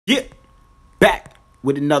Yeah, back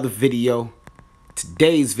with another video.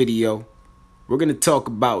 Today's video, we're gonna talk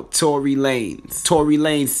about Tory Lanez. Tory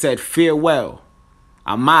Lanez said, "Farewell,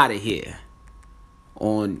 I'm out of here."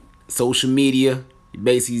 On social media, he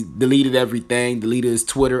basically deleted everything, deleted his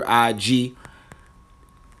Twitter, IG,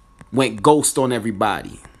 went ghost on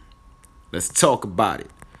everybody. Let's talk about it.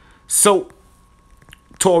 So,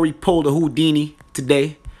 Tory pulled a Houdini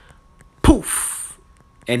today, poof,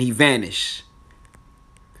 and he vanished.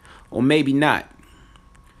 Or maybe not.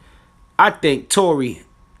 I think Tory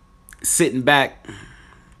sitting back,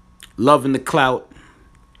 loving the clout,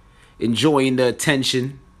 enjoying the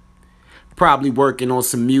attention, probably working on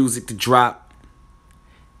some music to drop.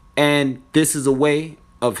 And this is a way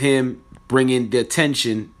of him bringing the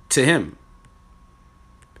attention to him.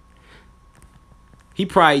 He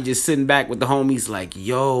probably just sitting back with the homies like,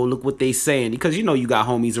 yo, look what they saying. Because you know you got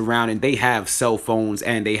homies around and they have cell phones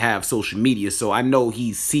and they have social media. So I know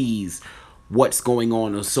he sees what's going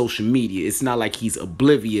on social media. It's not like he's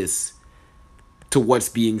oblivious to what's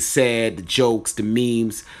being said, the jokes, the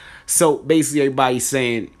memes. So basically everybody's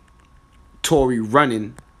saying Tory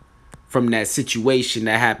running from that situation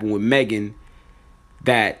that happened with Megan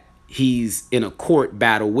that he's in a court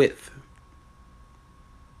battle with.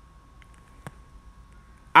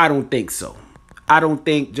 I don't think so. I don't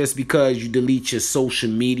think just because you delete your social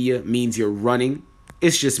media means you're running.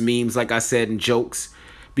 It's just memes, like I said, and jokes.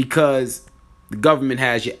 Because the government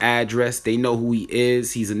has your address. They know who he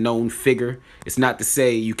is. He's a known figure. It's not to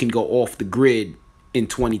say you can go off the grid in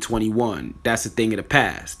 2021. That's a thing of the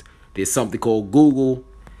past. There's something called Google,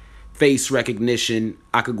 face recognition.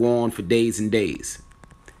 I could go on for days and days.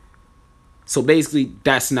 So basically,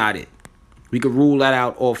 that's not it. We could rule that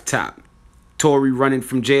out off top. Tory running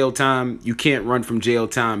from jail time, you can't run from jail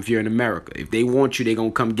time if you're in America. If they want you, they're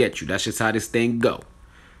going to come get you. That's just how this thing go.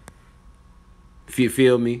 If you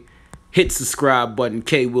feel me, hit subscribe button,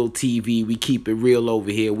 K-Will TV. We keep it real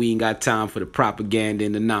over here. We ain't got time for the propaganda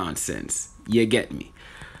and the nonsense. You get me?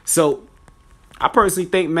 So, I personally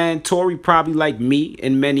think, man, Tory probably like me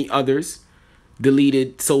and many others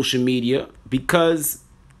deleted social media because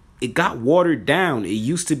it got watered down. It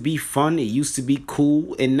used to be fun. It used to be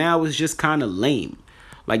cool. And now it's just kind of lame.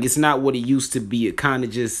 Like, it's not what it used to be. It kind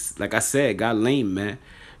of just, like I said, got lame, man.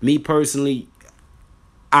 Me personally,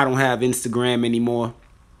 I don't have Instagram anymore.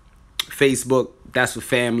 Facebook, that's for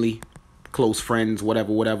family, close friends,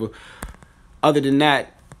 whatever. Other than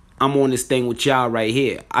that, I'm on this thing with y'all right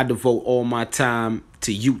here. I devote all my time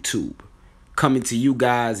to YouTube. Coming to you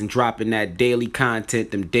guys and dropping that daily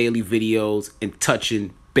content, them daily videos, and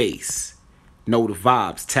touching base. Know the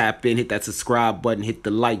vibes. Tap in, hit that subscribe button, hit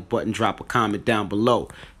the like button, drop a comment down below.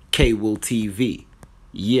 K-Will TV.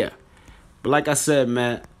 Yeah. But like I said,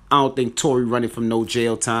 man, I don't think Tory running from no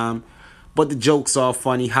jail time. But the jokes are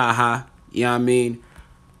funny, haha. You know what I mean?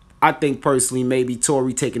 I think personally maybe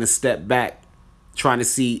Tory taking a step back, trying to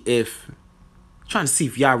see if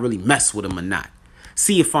y'all really mess with him or not.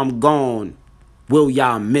 See if I'm gone, will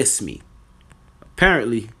y'all miss me?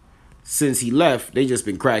 Apparently, since he left, they just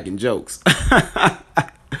been cracking jokes.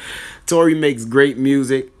 Tory makes great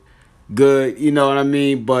music, good, you know what I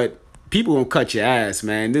mean? But people gonna cut your ass,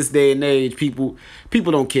 man. This day and age, people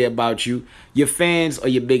don't care about you. Your fans are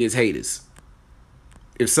your biggest haters.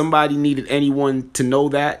 If somebody needed anyone to know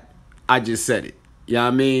that, I just said it. You know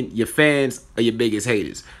what I mean? Your fans are your biggest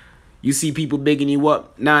haters. You see people bigging you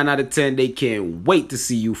up, 9 out of 10, they can't wait to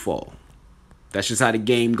see you fall. That's just how the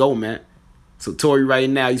game go, man. So Tory right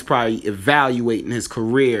now, he's probably evaluating his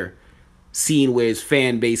career, seeing where his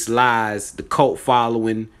fan base lies, the cult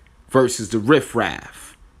following versus the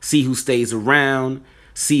riffraff. See who stays around,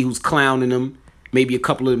 see who's clowning him. Maybe a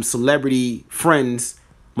couple of them celebrity friends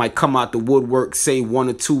might come out the woodwork, say 1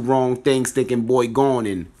 or 2 wrong things, thinking boy gone,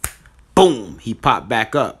 and boom, he popped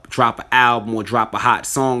back up. Drop an album or drop a hot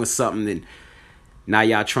song or something, and now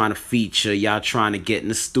y'all trying to feature, y'all trying to get in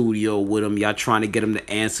the studio with him, y'all trying to get him to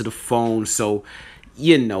answer the phone. So,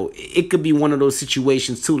 you know, it could be one of those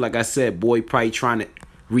situations too. Like I said, boy probably trying to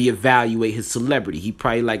reevaluate his celebrity. He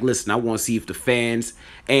probably like, listen, I want to see if the fans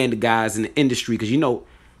and the guys in the industry, because you know,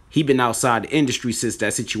 he been outside the industry since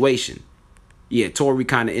that situation. Yeah, Tory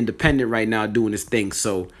kind of independent right now doing his thing.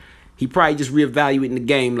 So he probably just reevaluating the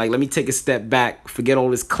game. Like, let me take a step back, forget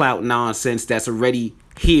all this clout nonsense that's already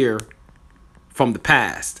here from the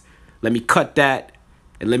past. Let me cut that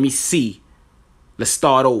and let me see. Let's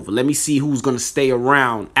start over. Let me see who's going to stay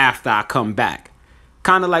around after I come back.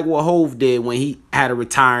 Kind of like what Hove did when he had a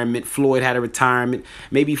retirement. Floyd had a retirement.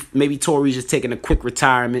 Maybe Tory's just taking a quick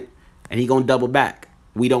retirement and he going to double back.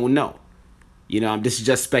 We don't know. You know, this is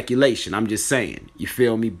just speculation. I'm just saying. You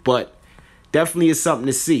feel me? But Definitely is something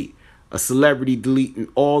to see. A celebrity deleting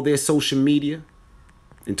all their social media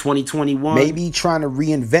in 2021. Maybe trying to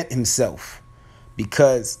reinvent himself,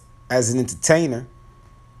 because as an entertainer,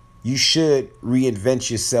 you should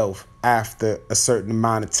reinvent yourself after a certain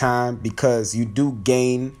amount of time, because you do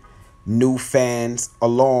gain new fans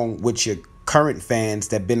along with your current fans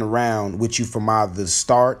that been around with you from either the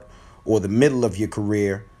start or the middle of your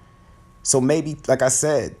career. So maybe, like I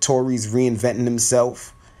said, Tory's reinventing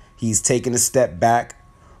himself. He's taking a step back,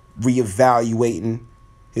 reevaluating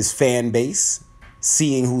his fan base,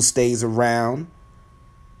 seeing who stays around,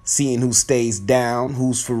 seeing who stays down,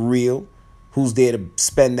 who's for real, who's there to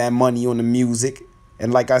spend that money on the music.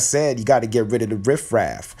 And like I said, you got to get rid of the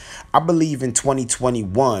riffraff. I believe in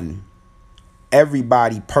 2021,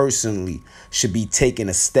 everybody personally should be taking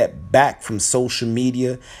a step back from social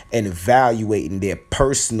media and evaluating their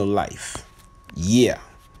personal life. Yeah.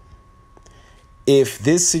 If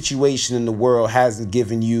this situation in the world hasn't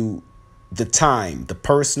given you the time, the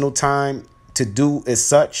personal time to do as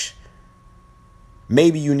such,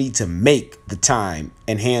 maybe you need to make the time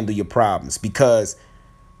and handle your problems, because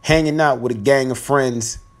hanging out with a gang of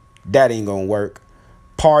friends, that ain't gonna work.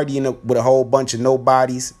 Partying with a whole bunch of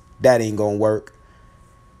nobodies, that ain't gonna work.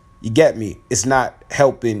 You get me? It's not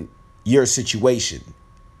helping your situation.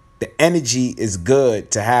 The energy is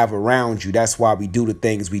good to have around you. That's why we do the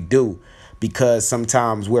things we do, because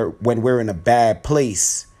sometimes when we're in a bad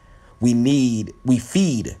place, we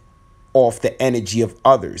feed off the energy of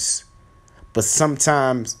others. But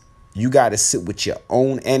sometimes you got to sit with your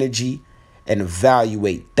own energy and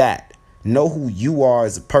evaluate that. Know who you are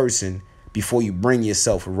as a person before you bring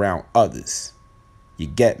yourself around others. You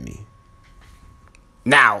get me?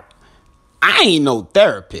 Now, I ain't no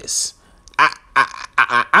therapist.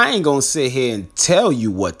 I ain't gonna sit here and tell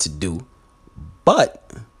you what to do.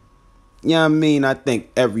 But, you know what I mean? I think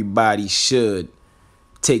everybody should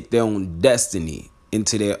take their own destiny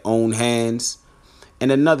into their own hands.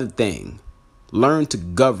 And another thing, learn to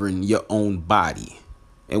govern your own body.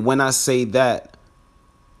 And when I say that,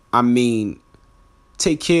 I mean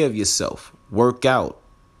take care of yourself, work out,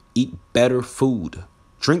 eat better food,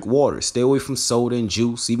 drink water, stay away from soda and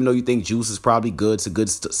juice. Even though you think juice is probably good, it's a good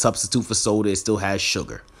substitute for soda, it still has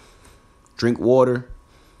sugar. Drink water,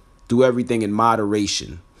 do everything in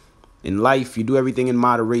moderation. In life, you do everything in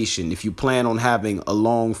moderation. If you plan on having a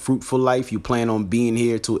long, fruitful life, you plan on being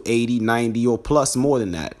here till 80, 90, or plus more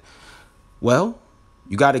than that, well,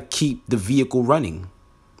 you got to keep the vehicle running.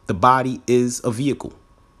 The body is a vehicle,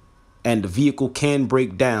 and the vehicle can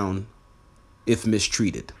break down if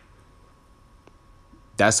mistreated.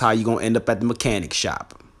 That's how you're going to end up at the mechanic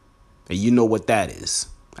shop. And you know what that is.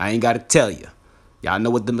 I ain't got to tell you. Y'all know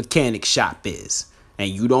what the mechanic shop is. And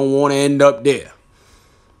you don't want to end up there.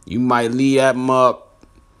 You might leave that up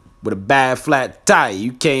with a bad flat tire.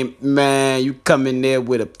 You come in there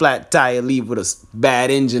with a flat tire, leave with a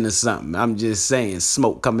bad engine or something. I'm just saying,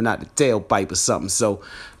 smoke coming out the tailpipe or something. So,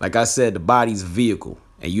 like I said, the body's a vehicle,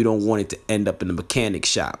 and you don't want it to end up in the mechanic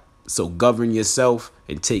shop. So govern yourself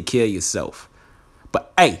and take care of yourself.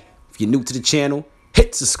 But hey, if you're new to the channel,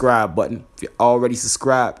 hit the subscribe button. If you're already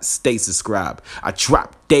subscribed, stay subscribed. I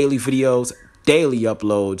drop daily videos, daily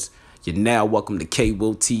uploads. You're now welcome to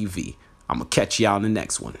K-Will TV. I'm going to catch y'all in the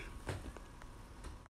next one.